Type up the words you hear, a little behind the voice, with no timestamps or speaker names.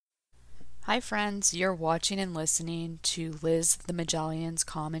Hi friends, you're watching and listening to Liz the Magelion's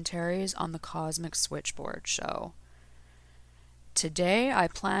commentaries on the Cosmic Switchboard show. Today I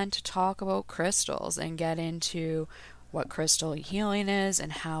plan to talk about crystals and get into what crystal healing is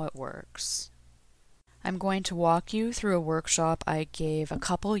and how it works. I'm going to walk you through a workshop I gave a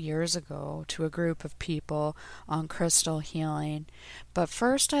couple years ago to a group of people on crystal healing, but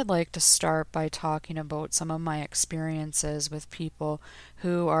first I'd like to start by talking about some of my experiences with people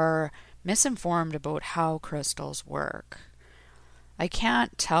who are misinformed about how crystals work. I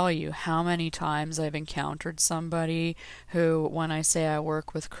can't tell you how many times I've encountered somebody who, when I say I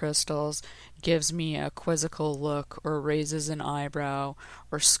work with crystals, gives me a quizzical look or raises an eyebrow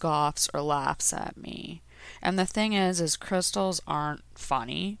or scoffs or laughs at me. And the thing is crystals aren't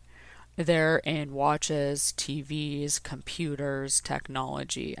funny. They're in watches, TVs, computers,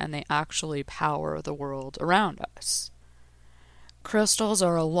 technology, and they actually power the world around us. Crystals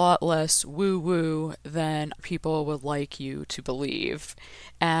are a lot less woo-woo than people would like you to believe.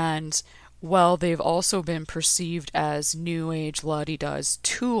 And while they've also been perceived as New Age la-di-da's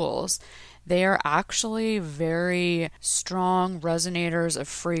tools, they are actually very strong resonators of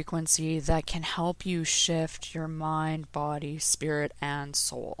frequency that can help you shift your mind, body, spirit, and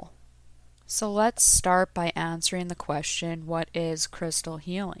soul. So let's start by answering the question, what is crystal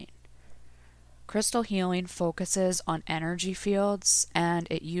healing? Crystal healing focuses on energy fields, and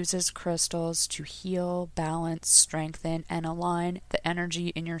it uses crystals to heal, balance, strengthen, and align the energy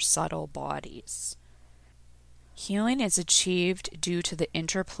in your subtle bodies. Healing is achieved due to the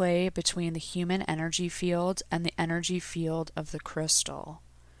interplay between the human energy field and the energy field of the crystal.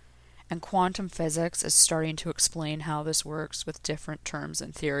 And quantum physics is starting to explain how this works with different terms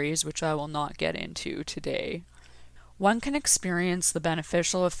and theories, which I will not get into today. One can experience the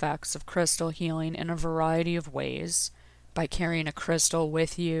beneficial effects of crystal healing in a variety of ways: by carrying a crystal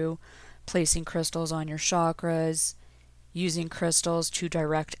with you, placing crystals on your chakras, using crystals to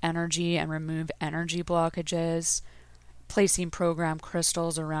direct energy and remove energy blockages, placing programmed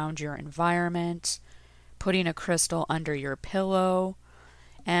crystals around your environment, putting a crystal under your pillow,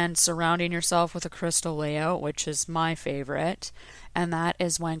 and surrounding yourself with a crystal layout, which is my favorite, and that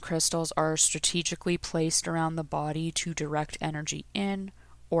is when crystals are strategically placed around the body to direct energy in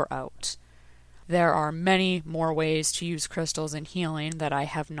or out. There are many more ways to use crystals in healing that I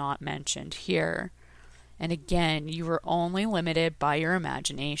have not mentioned here. And again, you are only limited by your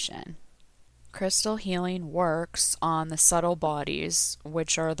imagination. Crystal healing works on the subtle bodies,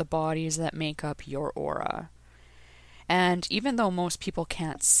 which are the bodies that make up your aura. And even though most people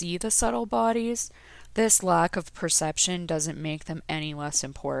can't see the subtle bodies, this lack of perception doesn't make them any less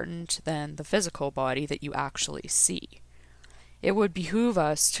important than the physical body that you actually see. It would behoove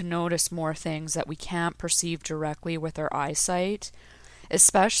us to notice more things that we can't perceive directly with our eyesight,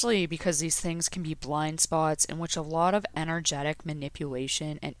 especially because these things can be blind spots in which a lot of energetic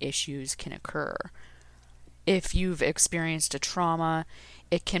manipulation and issues can occur. If you've experienced a trauma,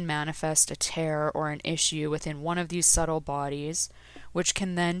 it can manifest a tear or an issue within one of these subtle bodies, which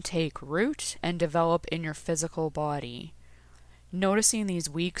can then take root and develop in your physical body. Noticing these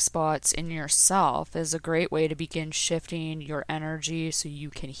weak spots in yourself is a great way to begin shifting your energy so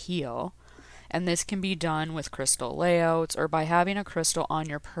you can heal. And this can be done with crystal layouts or by having a crystal on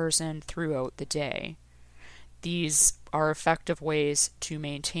your person throughout the day. These are effective ways to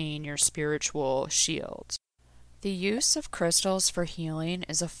maintain your spiritual shield. The use of crystals for healing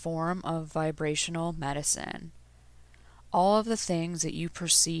is a form of vibrational medicine. All of the things that you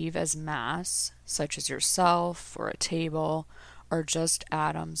perceive as mass, such as yourself or a table, are just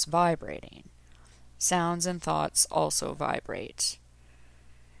atoms vibrating. Sounds and thoughts also vibrate.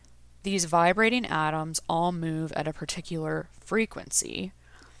 These vibrating atoms all move at a particular frequency,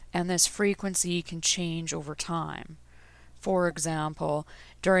 and this frequency can change over time. For example,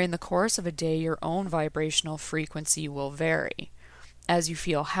 during the course of a day, your own vibrational frequency will vary. As you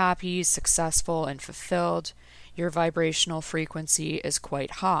feel happy, successful, and fulfilled, your vibrational frequency is quite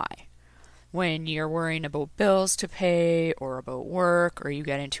high. When you're worrying about bills to pay, or about work, or you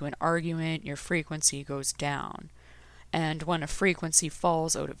get into an argument, your frequency goes down. And when a frequency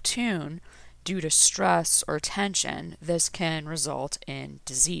falls out of tune, due to stress or tension, this can result in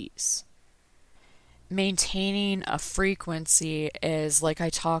disease. Maintaining a frequency is, like I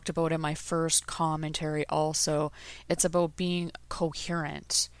talked about in my first commentary also, it's about being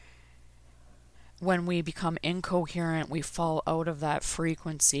coherent. When we become incoherent, we fall out of that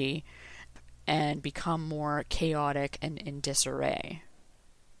frequency and become more chaotic and in disarray.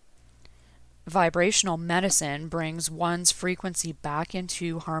 Vibrational medicine brings one's frequency back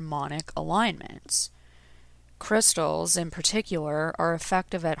into harmonic alignment. Crystals, in particular, are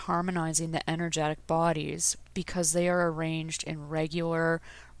effective at harmonizing the energetic bodies because they are arranged in regular,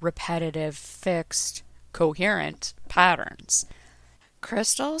 repetitive, fixed, coherent patterns.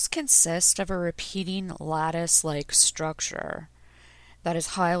 Crystals consist of a repeating lattice-like structure that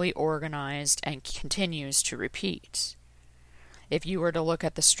is highly organized and continues to repeat. If you were to look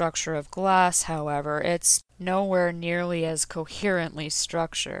at the structure of glass, however, it's nowhere nearly as coherently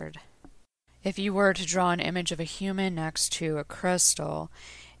structured. If you were to draw an image of a human next to a crystal,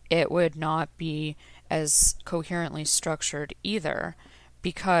 it would not be as coherently structured either,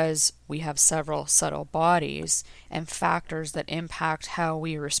 because we have several subtle bodies and factors that impact how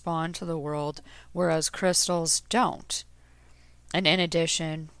we respond to the world, whereas crystals don't. And in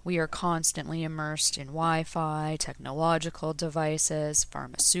addition, we are constantly immersed in Wi-Fi, technological devices,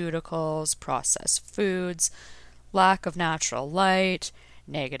 pharmaceuticals, processed foods, lack of natural light,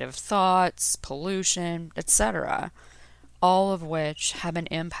 negative thoughts, pollution, etc., all of which have an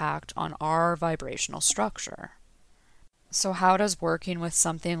impact on our vibrational structure. So how does working with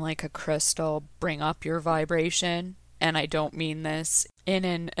something like a crystal bring up your vibration? And I don't mean this in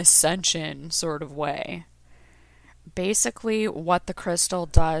an ascension sort of way. Basically, what the crystal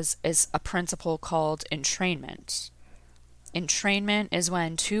does is a principle called entrainment. Entrainment is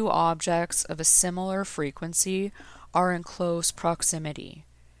when two objects of a similar frequency are in close proximity.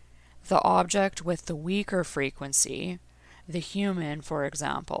 The object with the weaker frequency, the human, for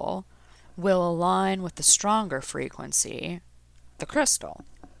example, will align with the stronger frequency, the crystal.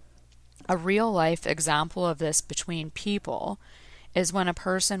 A real-life example of this between people is when a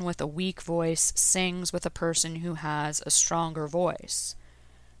person with a weak voice sings with a person who has a stronger voice.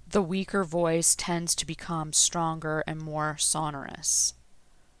 The weaker voice tends to become stronger and more sonorous.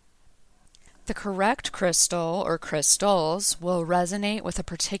 The correct crystal or crystals will resonate with a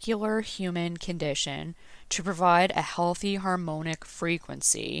particular human condition to provide a healthy harmonic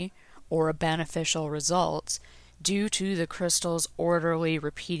frequency or a beneficial result due to the crystal's orderly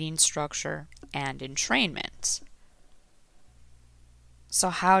repeating structure and entrainment. So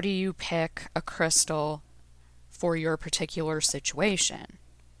how do you pick a crystal for your particular situation?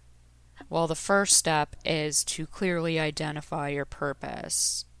 Well, the first step is to clearly identify your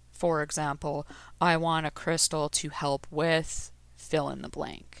purpose. For example, I want a crystal to help with fill in the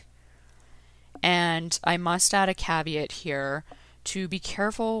blank. And I must add a caveat here to be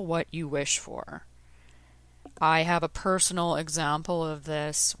careful what you wish for. I have a personal example of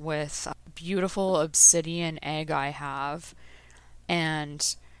this with a beautiful obsidian egg I have.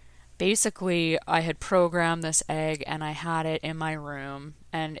 And basically, I had programmed this egg and I had it in my room,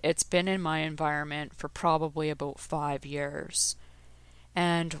 and it's been in my environment for probably about 5 years.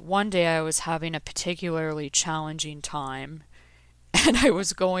 And one day I was having a particularly challenging time, and I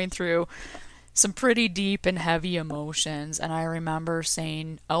was going through some pretty deep and heavy emotions, and I remember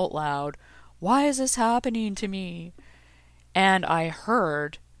saying out loud, "Why is this happening to me?" And I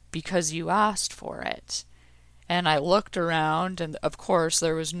heard, "Because you asked for it." And I looked around, and of course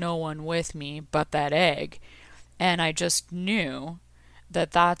there was no one with me but that egg. And I just knew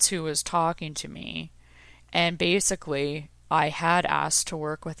that that's who was talking to me. And basically, I had asked to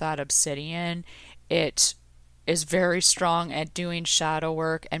work with that obsidian. It is very strong at doing shadow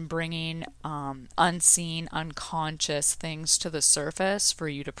work and bringing unseen, unconscious things to the surface for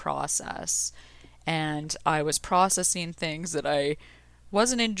you to process. And I was processing things that I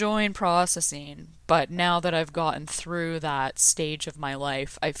wasn't enjoying processing, but now that I've gotten through that stage of my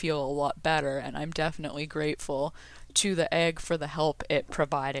life, I feel a lot better, and I'm definitely grateful to the egg for the help it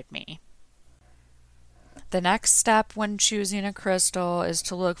provided me. The next step when choosing a crystal is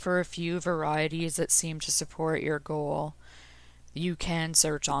to look for a few varieties that seem to support your goal. You can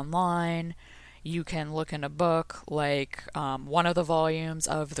search online, you can look in a book like one of the volumes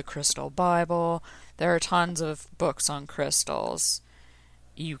of the Crystal Bible. There are tons of books on crystals.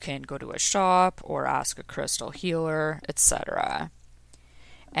 You can go to a shop or ask a crystal healer, etc.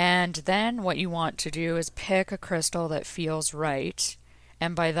 And then what you want to do is pick a crystal that feels right.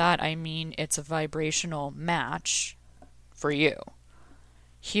 And by that I mean it's a vibrational match for you.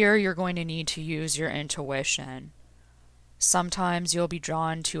 Here you're going to need to use your intuition. Sometimes you'll be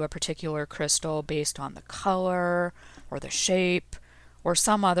drawn to a particular crystal based on the color or the shape or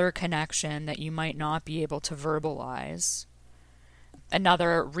some other connection that you might not be able to verbalize.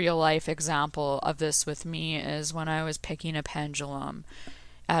 Another real-life example of this with me is when I was picking a pendulum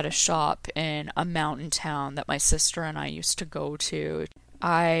at a shop in a mountain town that my sister and I used to go to.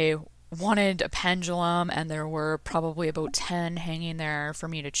 I wanted a pendulum, and there were probably about 10 hanging there for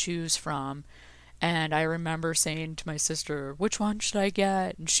me to choose from. And I remember saying to my sister, which one should I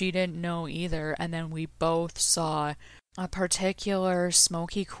get? And she didn't know either. And then we both saw a particular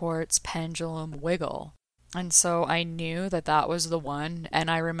smoky quartz pendulum wiggle. And so I knew that that was the one. And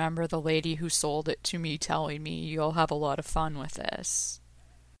I remember the lady who sold it to me telling me, you'll have a lot of fun with this.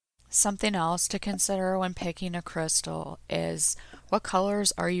 Something else to consider when picking a crystal is what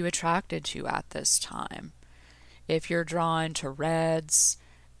colors are you attracted to at this time? If you're drawn to reds,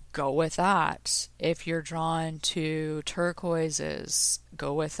 go with that. If you're drawn to turquoises,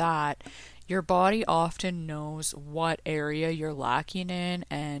 go with that. Your body often knows what area you're lacking in,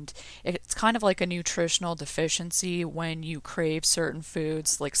 and it's kind of like a nutritional deficiency when you crave certain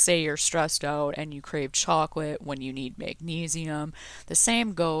foods. Like, say you're stressed out and you crave chocolate when you need magnesium. The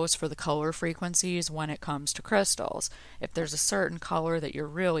same goes for the color frequencies when it comes to crystals. If there's a certain color that you're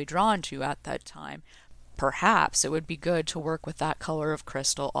really drawn to at that time, perhaps it would be good to work with that color of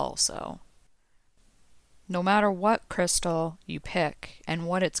crystal also. No matter what crystal you pick and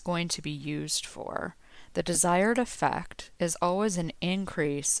what it's going to be used for, the desired effect is always an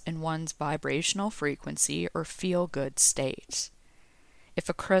increase in one's vibrational frequency or feel-good state. If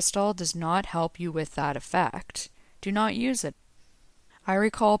a crystal does not help you with that effect, do not use it. I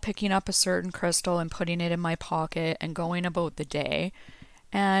recall picking up a certain crystal and putting it in my pocket and going about the day,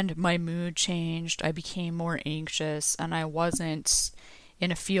 and my mood changed. I became more anxious and I wasn't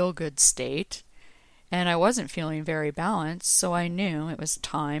in a feel-good state. And I wasn't feeling very balanced, so I knew it was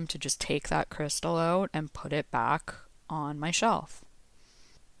time to just take that crystal out and put it back on my shelf.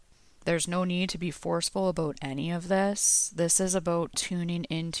 There's no need to be forceful about any of this. This is about tuning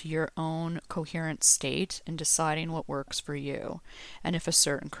into your own coherent state and deciding what works for you. And if a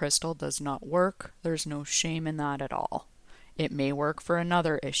certain crystal does not work, there's no shame in that at all. It may work for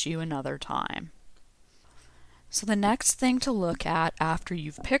another issue another time. So the next thing to look at after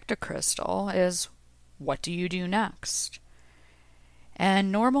you've picked a crystal is, what do you do next?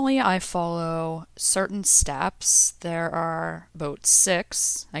 And normally I follow certain steps. There are about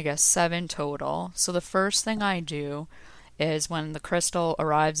 7 total. So the first thing I do is when the crystal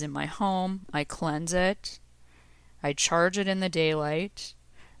arrives in my home, I cleanse it, I charge it in the daylight,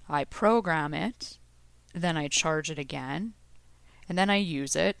 I program it, then I charge it again, and then I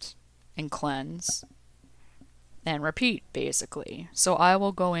use it and cleanse and repeat, basically. So I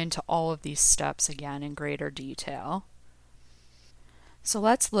will go into all of these steps again in greater detail. So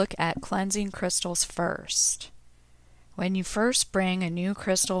let's look at cleansing crystals first. When you first bring a new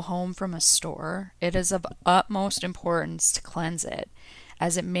crystal home from a store, it is of utmost importance to cleanse it,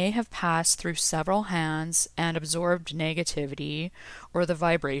 as it may have passed through several hands and absorbed negativity or the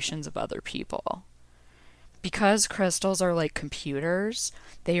vibrations of other people. Because crystals are like computers,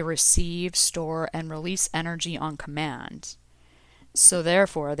 they receive, store, and release energy on command. So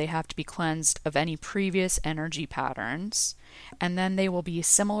therefore, they have to be cleansed of any previous energy patterns, and then they will be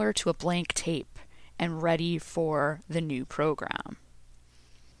similar to a blank tape and ready for the new program.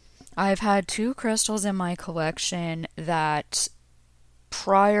 I've had 2 crystals in my collection that,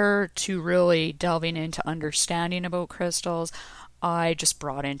 prior to really delving into understanding about crystals, I just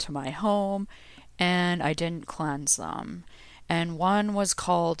brought into my home and I didn't cleanse them. And one was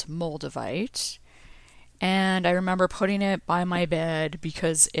called Moldavite, and I remember putting it by my bed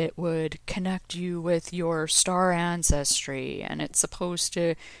because it would connect you with your star ancestry, and it's supposed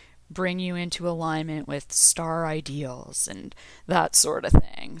to bring you into alignment with star ideals and that sort of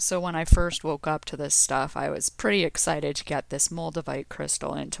thing. So when I first woke up to this stuff, I was pretty excited to get this Moldavite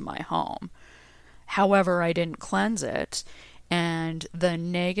crystal into my home. However, I didn't cleanse it, and the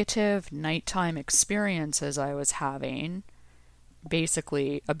negative nighttime experiences I was having,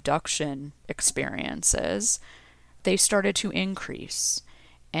 basically abduction experiences, they started to increase.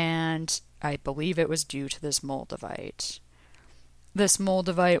 And I believe it was due to this Moldavite. This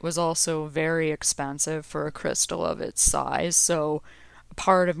Moldavite was also very expensive for a crystal of its size, so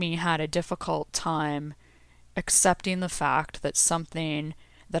part of me had a difficult time accepting the fact that something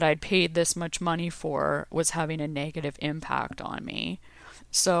that I'd paid this much money for was having a negative impact on me.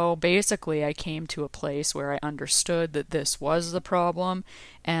 So basically I came to a place where I understood that this was the problem,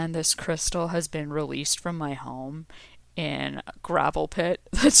 and this crystal has been released from my home in a gravel pit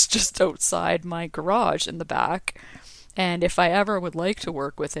that's just outside my garage in the back. And if I ever would like to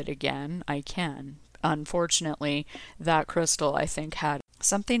work with it again, I can. Unfortunately, that crystal, I think, had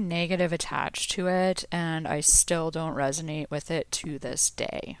something negative attached to it, and I still don't resonate with it to this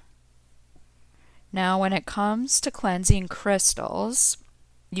day. Now, when it comes to cleansing crystals,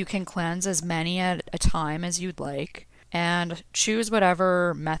 you can cleanse as many at a time as you'd like, and choose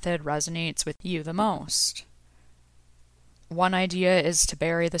whatever method resonates with you the most. One idea is to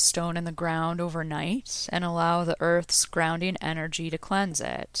bury the stone in the ground overnight and allow the earth's grounding energy to cleanse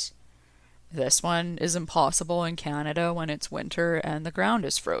it. This one is impossible in Canada when it's winter and the ground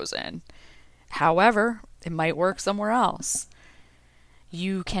is frozen. However, it might work somewhere else.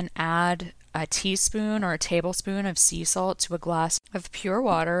 You can add a teaspoon or a tablespoon of sea salt to a glass of pure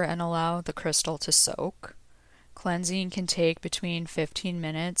water and allow the crystal to soak. Cleansing can take between 15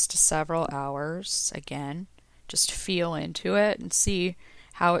 minutes to several hours. Again, just feel into it and see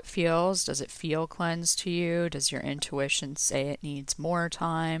how it feels. Does it feel cleansed to you? Does your intuition say it needs more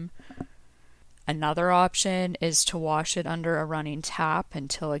time? Another option is to wash it under a running tap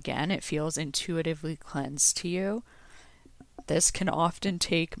until, again, it feels intuitively cleansed to you. This can often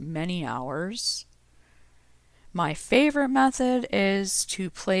take many hours. My favorite method is to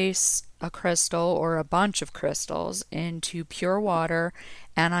place a crystal or a bunch of crystals into pure water,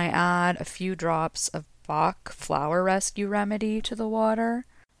 and I add a few drops of Bach flower rescue remedy to the water.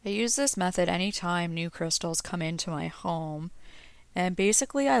 I use this method anytime new crystals come into my home, and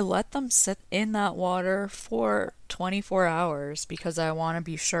basically I let them sit in that water for 24 hours because I want to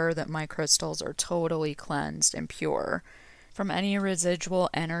be sure that my crystals are totally cleansed and pure from any residual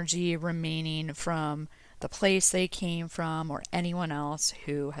energy remaining from the place they came from or anyone else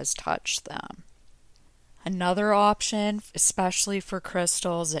who has touched them. Another option, especially for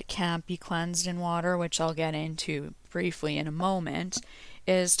crystals that can't be cleansed in water, which I'll get into briefly in a moment,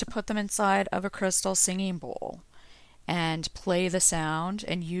 is to put them inside of a crystal singing bowl and play the sound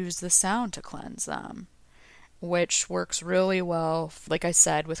and use the sound to cleanse them, which works really well, like I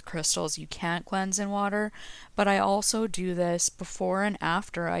said, with crystals you can't cleanse in water, but I also do this before and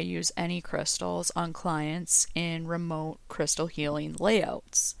after I use any crystals on clients in remote crystal healing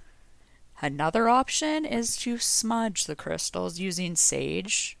layouts. Another option is to smudge the crystals using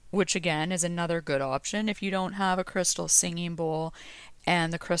sage, which again is another good option if you don't have a crystal singing bowl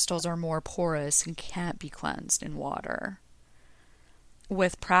and the crystals are more porous and can't be cleansed in water.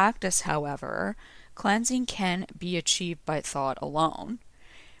 With practice, however, cleansing can be achieved by thought alone.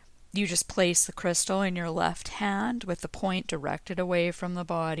 You just place the crystal in your left hand with the point directed away from the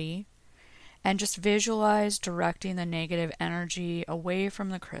body, and just visualize directing the negative energy away from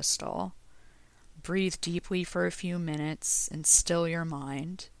the crystal. Breathe deeply for a few minutes and still your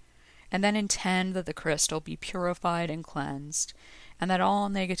mind, and then intend that the crystal be purified and cleansed, and that all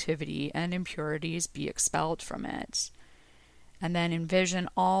negativity and impurities be expelled from it. And then envision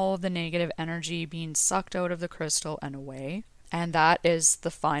all of the negative energy being sucked out of the crystal and away. And that is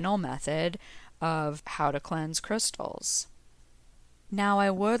the final method of how to cleanse crystals. Now I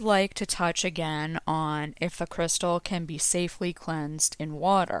would like to touch again on if a crystal can be safely cleansed in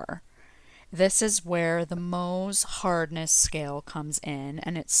water. This is where the Mohs hardness scale comes in,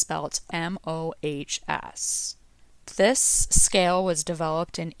 and it's spelled MOHS. This scale was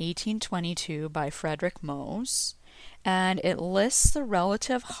developed in 1822 by Frederick Mohs, and it lists the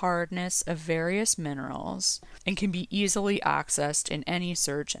relative hardness of various minerals and can be easily accessed in any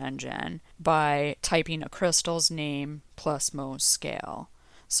search engine by typing a crystal's name plus Mohs scale.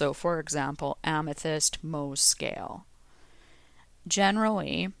 So, for example, amethyst Mohs scale.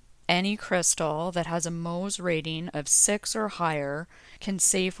 Generally, any crystal that has a Mohs rating of 6 or higher can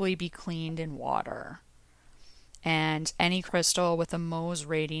safely be cleaned in water. And any crystal with a Mohs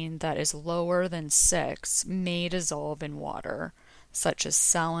rating that is lower than 6 may dissolve in water, such as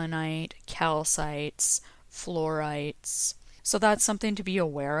selenite, calcites, fluorites. So that's something to be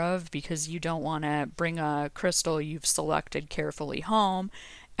aware of because you don't want to bring a crystal you've selected carefully home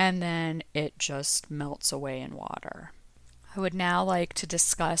and then it just melts away in water. I would now like to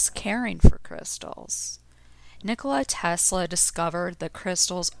discuss caring for crystals. Nikola Tesla discovered that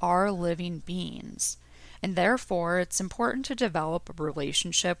crystals are living beings, and therefore it's important to develop a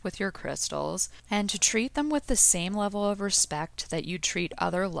relationship with your crystals and to treat them with the same level of respect that you treat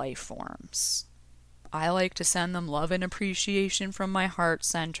other life forms. I like to send them love and appreciation from my heart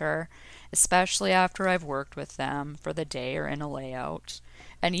center, especially after I've worked with them for the day or in a layout.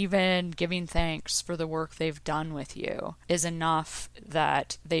 And even giving thanks for the work they've done with you is enough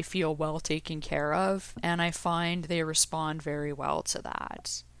that they feel well taken care of, and I find they respond very well to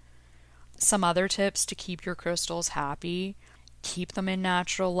that. Some other tips to keep your crystals happy: keep them in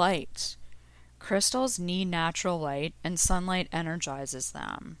natural light. Crystals need natural light, and sunlight energizes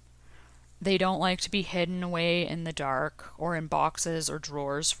them. They don't like to be hidden away in the dark or in boxes or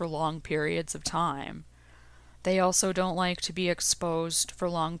drawers for long periods of time. They also don't like to be exposed for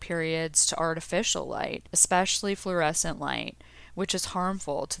long periods to artificial light, especially fluorescent light, which is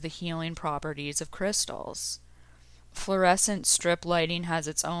harmful to the healing properties of crystals. Fluorescent strip lighting has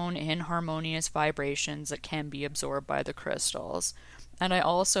its own inharmonious vibrations that can be absorbed by the crystals. And I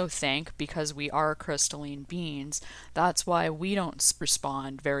also think, because we are crystalline beings, that's why we don't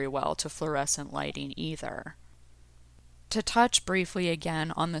respond very well to fluorescent lighting either. To touch briefly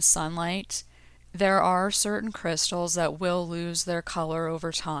again on the sunlight, there are certain crystals that will lose their color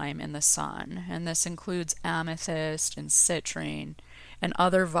over time in the sun, and this includes amethyst and citrine and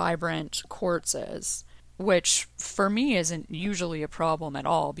other vibrant quartzes, which for me isn't usually a problem at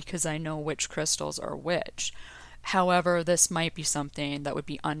all because I know which crystals are which. However, this might be something that would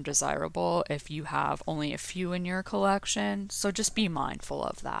be undesirable if you have only a few in your collection, so just be mindful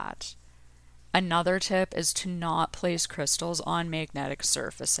of that. Another tip is to not place crystals on magnetic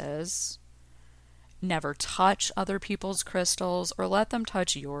surfaces. Never touch other people's crystals or let them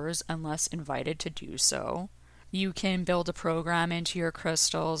touch yours unless invited to do so. You can build a program into your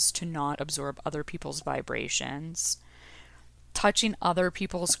crystals to not absorb other people's vibrations. Touching other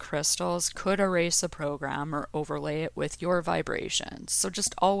people's crystals could erase a program or overlay it with your vibrations. So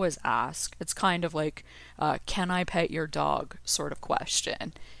just always ask. It's kind of like, can I pet your dog sort of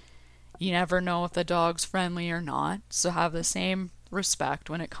question. You never know if the dog's friendly or not, so have the same respect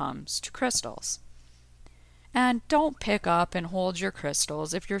when it comes to crystals. And don't pick up and hold your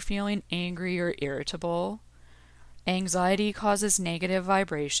crystals if you're feeling angry or irritable. Anxiety causes negative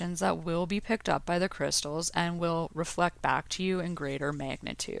vibrations that will be picked up by the crystals and will reflect back to you in greater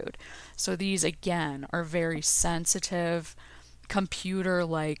magnitude. So these, again, are very sensitive,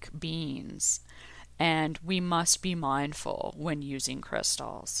 computer-like beings, and we must be mindful when using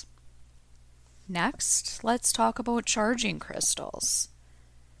crystals. Next, let's talk about charging crystals.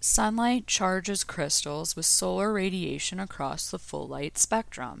 Sunlight charges crystals with solar radiation across the full light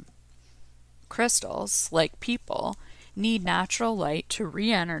spectrum. Crystals, like people, need natural light to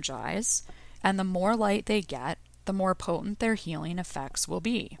re-energize, and the more light they get, the more potent their healing effects will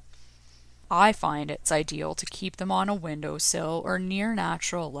be. I find it's ideal to keep them on a windowsill or near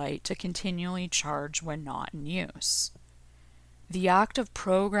natural light to continually charge when not in use. The act of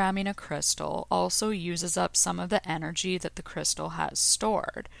programming a crystal also uses up some of the energy that the crystal has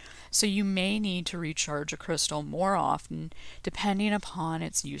stored, so you may need to recharge a crystal more often depending upon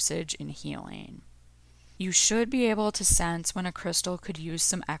its usage in healing. You should be able to sense when a crystal could use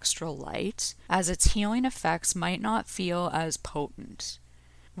some extra light, as its healing effects might not feel as potent.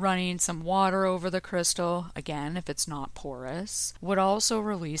 Running some water over the crystal, again if it's not porous, would also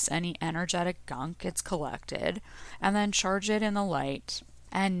release any energetic gunk it's collected, and then charge it in the light.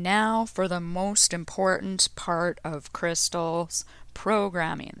 And now for the most important part of crystals,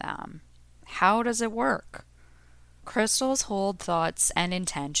 programming them. How does it work? Crystals hold thoughts and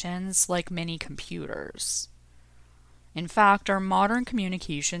intentions like mini computers. In fact, our modern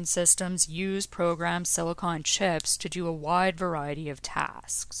communication systems use programmed silicon chips to do a wide variety of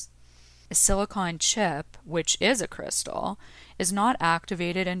tasks. A silicon chip, which is a crystal, is not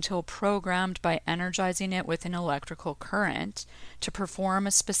activated until programmed by energizing it with an electrical current to perform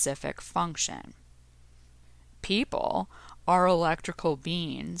a specific function. People are electrical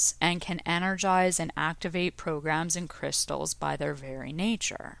beings and can energize and activate programs in crystals by their very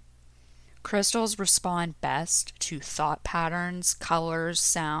nature. Crystals respond best to thought patterns, colors,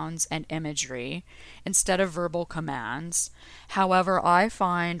 sounds, and imagery instead of verbal commands. However, I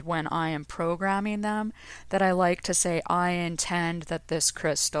find when I am programming them that I like to say, I intend that this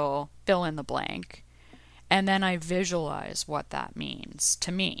crystal fill in the blank, and then I visualize what that means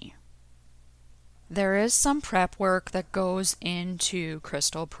to me. There is some prep work that goes into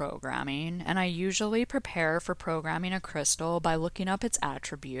crystal programming, and I usually prepare for programming a crystal by looking up its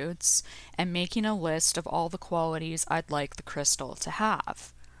attributes and making a list of all the qualities I'd like the crystal to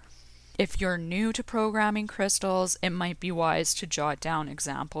have. If you're new to programming crystals, it might be wise to jot down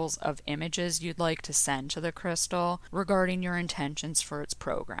examples of images you'd like to send to the crystal regarding your intentions for its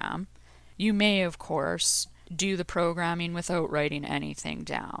program. You may, of course, do the programming without writing anything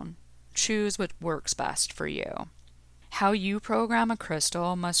down. Choose what works best for you. How you program a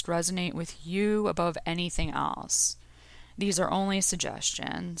crystal must resonate with you above anything else. These are only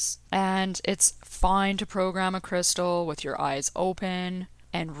suggestions, and it's fine to program a crystal with your eyes open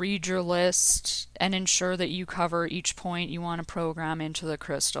and read your list and ensure that you cover each point you want to program into the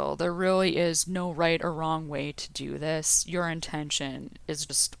crystal. There really is no right or wrong way to do this. Your intention is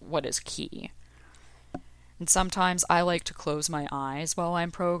just what is key. And sometimes I like to close my eyes while I'm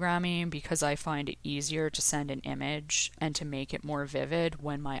programming because I find it easier to send an image and to make it more vivid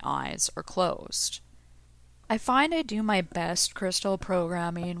when my eyes are closed. I find I do my best crystal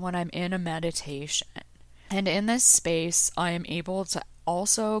programming when I'm in a meditation. And in this space, I am able to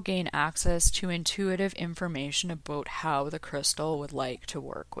also gain access to intuitive information about how the crystal would like to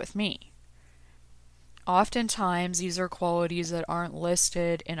work with me. Oftentimes, these are qualities that aren't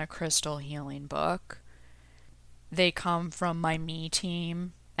listed in a crystal healing book. They come from my me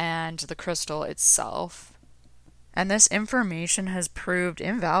team and the crystal itself. And this information has proved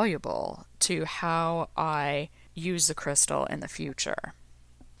invaluable to how I use the crystal in the future.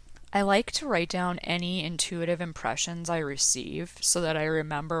 I like to write down any intuitive impressions I receive so that I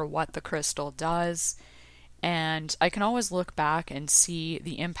remember what the crystal does, and I can always look back and see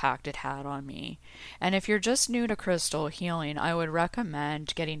the impact it had on me. And if you're just new to crystal healing, I would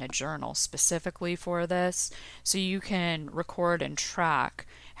recommend getting a journal specifically for this so you can record and track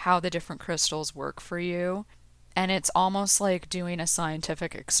how the different crystals work for you. And it's almost like doing a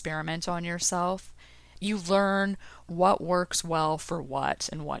scientific experiment on yourself. You learn what works well for what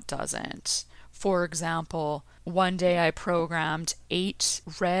and what doesn't. For example, one day I programmed 8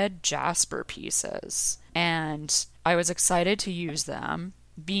 red jasper pieces, and I was excited to use them.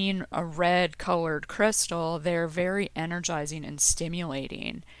 Being a red colored crystal, they're very energizing and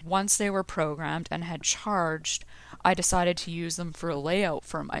stimulating. Once they were programmed and had charged, I decided to use them for a layout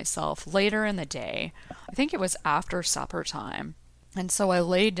for myself later in the day. I think it was after supper time. And so I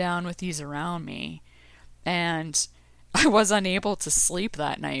laid down with these around me, and I was unable to sleep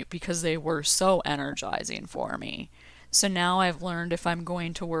that night because they were so energizing for me. So now I've learned if I'm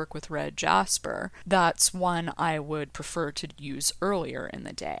going to work with red jasper, that's one I would prefer to use earlier in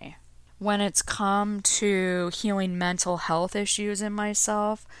the day. When it's come to healing mental health issues in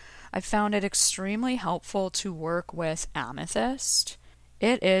myself, I found it extremely helpful to work with amethyst.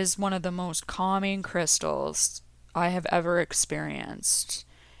 It is one of the most calming crystals I have ever experienced,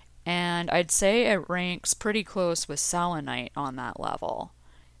 and I'd say it ranks pretty close with selenite on that level.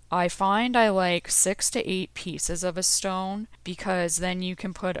 I find I like 6 to 8 pieces of a stone because then you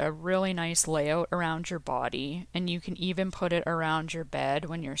can put a really nice layout around your body, and you can even put it around your bed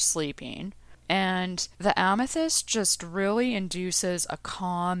when you're sleeping. And the amethyst just really induces a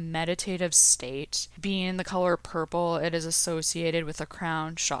calm, meditative state. Being the color purple, it is associated with the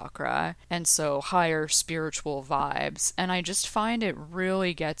crown chakra, and so higher spiritual vibes. And I just find it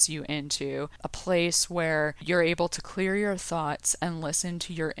really gets you into a place where you're able to clear your thoughts and listen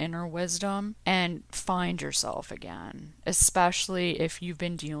to your inner wisdom and find yourself again, especially if you've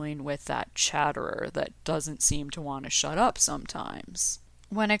been dealing with that chatterer that doesn't seem to want to shut up sometimes.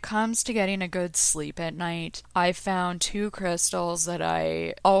 When it comes to getting a good sleep at night, I found 2 crystals that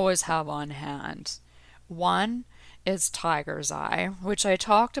I always have on hand. One is Tiger's Eye, which I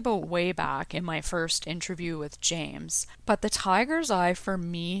talked about way back in my first interview with James. But the Tiger's Eye for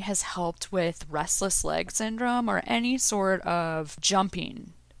me has helped with restless leg syndrome or any sort of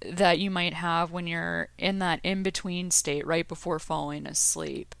jumping that you might have when you're in that in-between state right before falling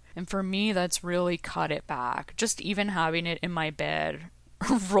asleep. And for me, that's really cut it back. Just even having it in my bed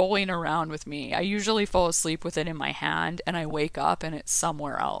rolling around with me. I usually fall asleep with it in my hand and I wake up and it's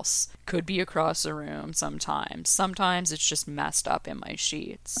somewhere else. Could be across the room sometimes. Sometimes it's just messed up in my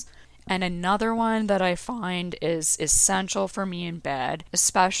sheets. And another one that I find is essential for me in bed,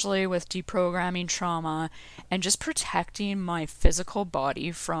 especially with deprogramming trauma and just protecting my physical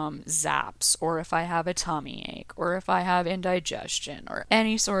body from zaps, or if I have a tummy ache, or if I have indigestion, or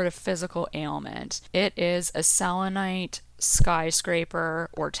any sort of physical ailment. It is a selenite skyscraper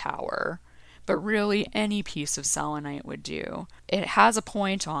or tower, but really any piece of selenite would do. It has a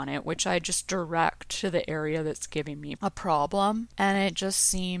point on it which I just direct to the area that's giving me a problem, and it just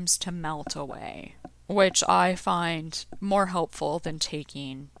seems to melt away, which I find more helpful than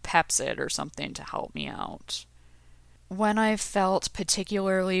taking Pepsid or something to help me out. When I've felt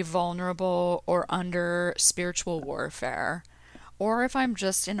particularly vulnerable or under spiritual warfare, or if I'm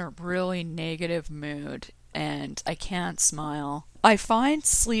just in a really negative mood and I can't smile, I find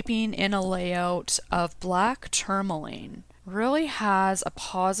sleeping in a layout of black tourmaline really has a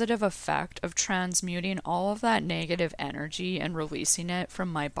positive effect of transmuting all of that negative energy and releasing it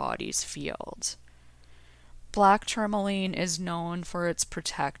from my body's field. Black tourmaline is known for its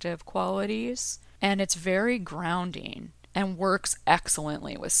protective qualities, and it's very grounding and works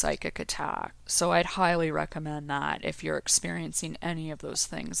excellently with psychic attack. So I'd highly recommend that if you're experiencing any of those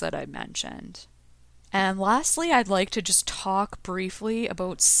things that I mentioned. And lastly, I'd like to just talk briefly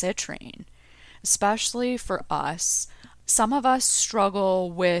about citrine, especially for us. Some of us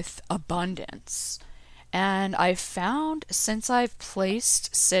struggle with abundance, and I've found since I've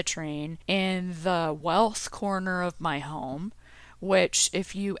placed citrine in the wealth corner of my home, which,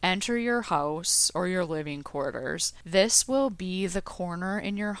 if you enter your house or your living quarters, this will be the corner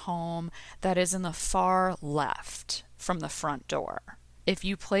in your home that is in the far left from the front door. If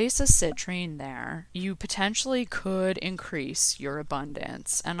you place a citrine there, you potentially could increase your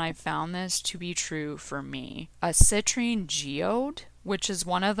abundance, and I found this to be true for me. A citrine geode, which is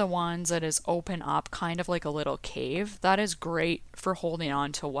one of the ones that is open up kind of like a little cave, that is great for holding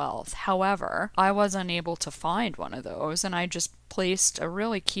on to wealth. However, I was unable to find one of those, and I just placed a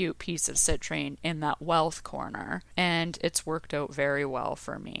really cute piece of citrine in that wealth corner, and it's worked out very well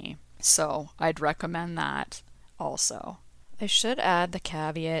for me. So I'd recommend that also. I should add the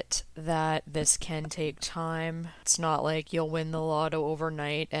caveat that this can take time. It's not like you'll win the lotto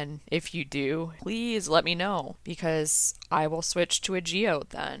overnight, and if you do, please let me know, because I will switch to a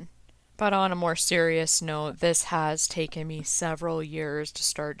geode then. But on a more serious note, this has taken me several years to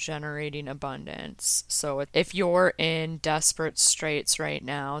start generating abundance. So if you're in desperate straits right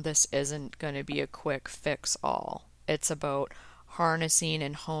now, this isn't going to be a quick fix all. It's about harnessing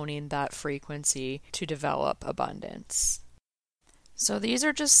and honing that frequency to develop abundance. So these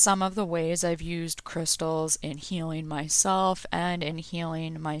are just some of the ways I've used crystals in healing myself and in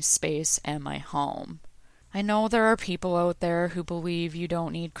healing my space and my home. I know there are people out there who believe you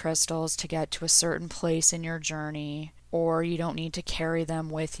don't need crystals to get to a certain place in your journey, or you don't need to carry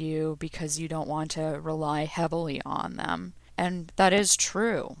them with you because you don't want to rely heavily on them. And that is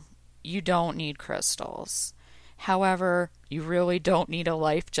true. You don't need crystals. However, you really don't need a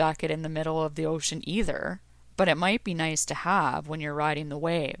life jacket in the middle of the ocean either. But it might be nice to have when you're riding the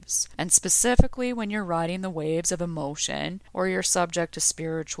waves, and specifically when you're riding the waves of emotion or you're subject to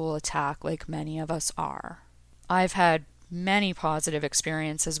spiritual attack like many of us are. I've had many positive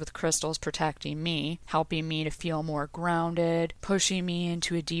experiences with crystals protecting me, helping me to feel more grounded, pushing me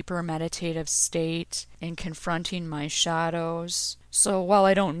into a deeper meditative state, and confronting my shadows. So while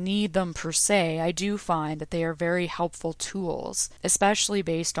I don't need them per se, I do find that they are very helpful tools, especially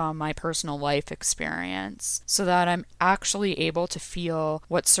based on my personal life experience, so that I'm actually able to feel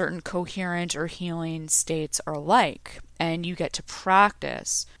what certain coherent or healing states are like. And you get to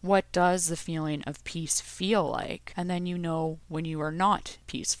practice what does the feeling of peace feel like, and then you know when you are not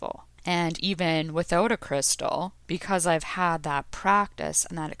peaceful. And even without a crystal, because I've had that practice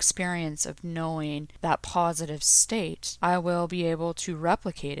and that experience of knowing that positive state, I will be able to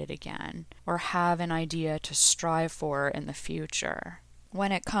replicate it again or have an idea to strive for in the future.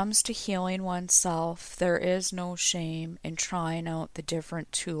 When it comes to healing oneself, there is no shame in trying out the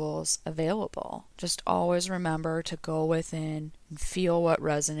different tools available. Just always remember to go within and feel what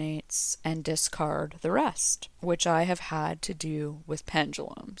resonates and discard the rest, which I have had to do with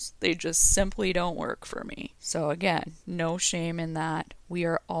pendulums. They just simply don't work for me. So again, no shame in that. We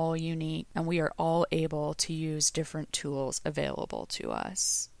are all unique and we are all able to use different tools available to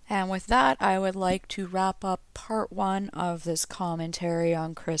us. And with that, I would like to wrap up part 1 of this commentary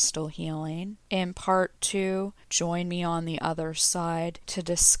on crystal healing. In part 2, join me on the other side to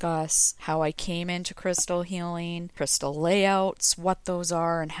discuss how I came into crystal healing, crystal layouts, what those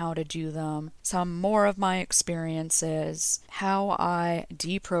are and how to do them, some more of my experiences, how I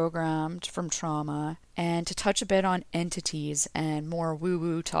deprogrammed from trauma, and to touch a bit on entities and more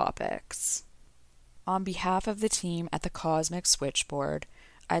woo-woo topics. On behalf of the team at the Cosmic Switchboard,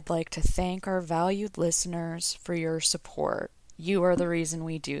 I'd like to thank our valued listeners for your support. You are the reason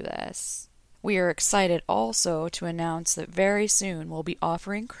we do this. We are excited also to announce that very soon we'll be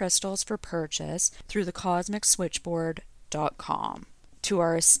offering crystals for purchase through thecosmicswitchboard.com. To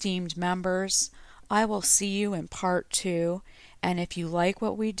our esteemed members, I will see you in part 2, and if you like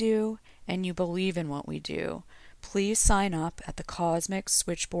what we do and you believe in what we do, please sign up at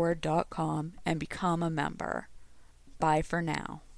thecosmicswitchboard.com and become a member. Bye for now.